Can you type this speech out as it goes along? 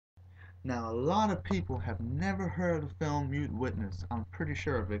Now, a lot of people have never heard of the film Mute Witness. I'm pretty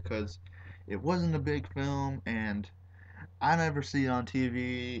sure of it because it wasn't a big film and I never see it on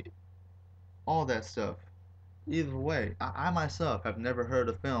TV, all that stuff. Either way, I myself have never heard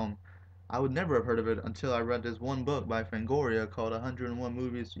of the film. I would never have heard of it until I read this one book by Fangoria called 101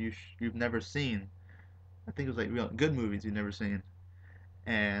 Movies You've Never Seen. I think it was like good movies you've never seen.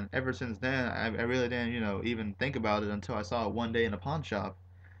 And ever since then, I really didn't, even think about it until I saw it one day in a pawn shop.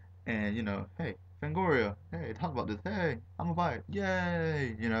 And, hey, Fangoria, hey, talk about this. Hey, I'm gonna buy it.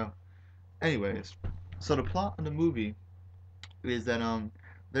 Yay. Anyways, so the plot of the movie is that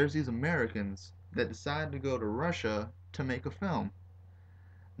there's these Americans that decide to go to Russia to make a film.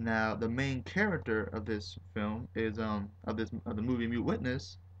 Now, the main character of this film is of the movie Mute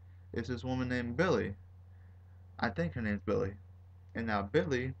Witness is this woman named Billy. I think her name's Billy. And now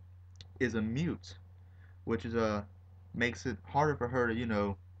Billy is a mute, which is makes it harder for her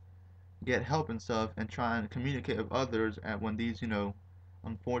to, get help and stuff and try and communicate with others at when these,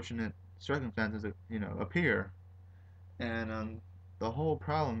 unfortunate circumstances, appear. And the whole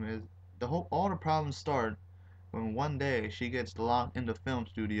problem is all the problems start when one day she gets locked in the film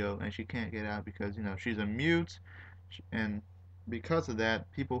studio and she can't get out because she's a mute, and because of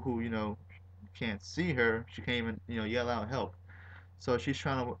that, people who can't see her, she can't even yell out help. So she's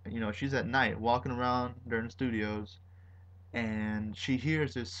trying to she's at night walking around during the studios and she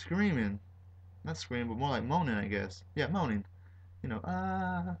hears this screaming, not screaming but more like moaning, I guess. Yeah, moaning.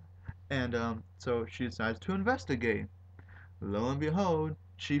 Ah. And so she decides to investigate. Lo and behold,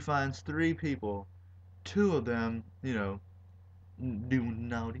 she finds three people. Two of them, doing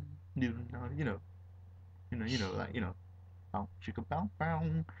naughty, doing naughty, like, bow, chicka, bow, bow,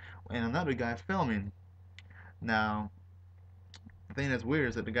 and another guy filming. Now, the thing that's weird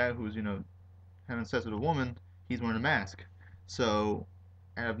is that the guy who's, having sex with a woman, he's wearing a mask. So,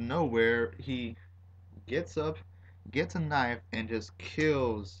 out of nowhere, he gets up, gets a knife, and just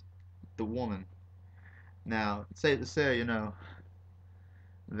kills the woman. Now, it's safe to say,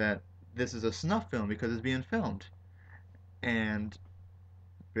 that this is a snuff film because it's being filmed. And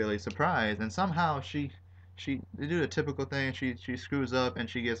really surprised, and somehow she they do the typical thing. She screws up and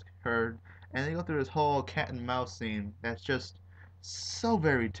she gets hurt, and they go through this whole cat and mouse scene that's just so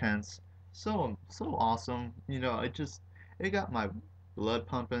very tense, so awesome. It got my blood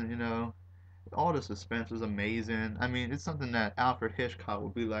pumping. All the suspense was amazing. I mean, it's something that Alfred Hitchcock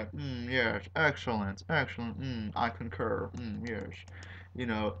would be like, yes, excellent, excellent, I concur, yes.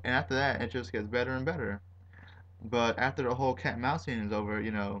 And after that, it just gets better and better. But after the whole cat and mouse scene is over,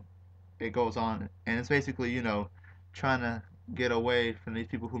 it goes on, and it's basically trying to get away from these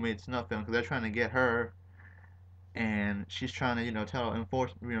people who made snuff film because they're trying to get her, and she's trying to tell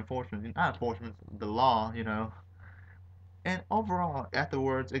reinforcement, not enforcement, the law, and overall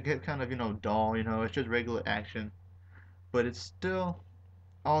afterwards it gets kind of dull, it's just regular action, but it's still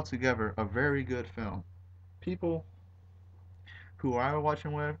altogether a very good film. People who I was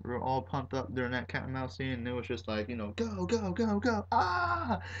watching with were all pumped up during that cat and mouse scene, and it was just like, go, go, go, go,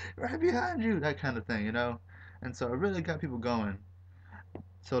 ah, right behind you, that kind of thing. And so it really got people going.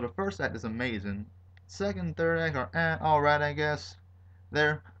 So the first act is amazing. Second, third act are alright, I guess.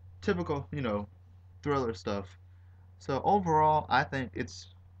 They're typical, thriller stuff. So overall, I think it's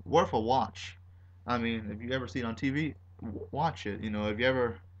worth a watch. I mean, if you ever see it on TV, watch it. If you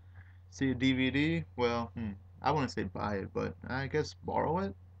ever see a DVD, well, I wouldn't say buy it, but I guess borrow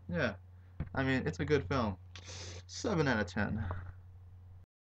it. Yeah, I mean, it's a good film. 7 out of 10.